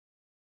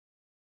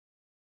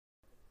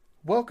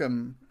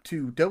Welcome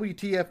to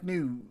WTF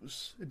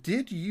News.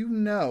 Did you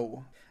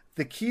know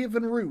the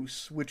Kievan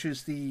Rus, which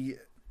is the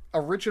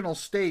original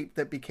state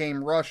that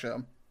became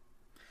Russia,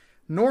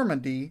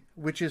 Normandy,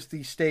 which is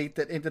the state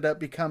that ended up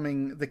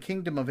becoming the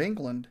Kingdom of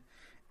England,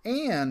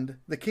 and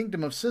the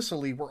Kingdom of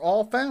Sicily were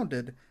all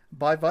founded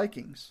by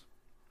Vikings?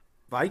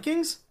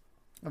 Vikings?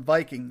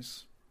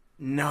 Vikings.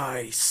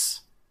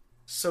 Nice.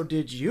 So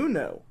did you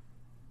know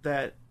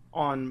that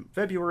on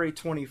February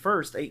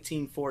 21st,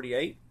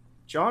 1848,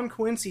 John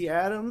Quincy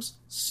Adams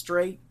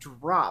straight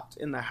dropped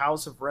in the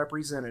House of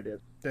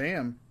Representatives?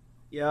 Damn.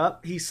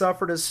 Yep, he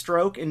suffered a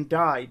stroke and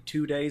died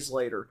 2 days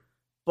later.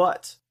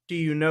 But do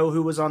you know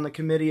who was on the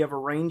committee of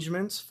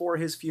arrangements for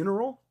his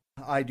funeral?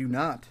 I do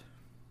not.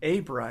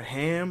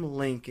 Abraham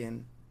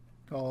Lincoln.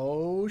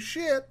 Oh,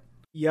 shit.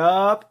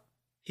 Yup,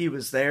 he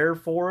was there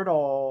for it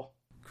all.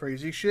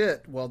 Crazy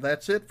shit. Well,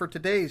 that's it for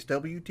today's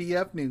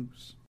WTF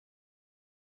News.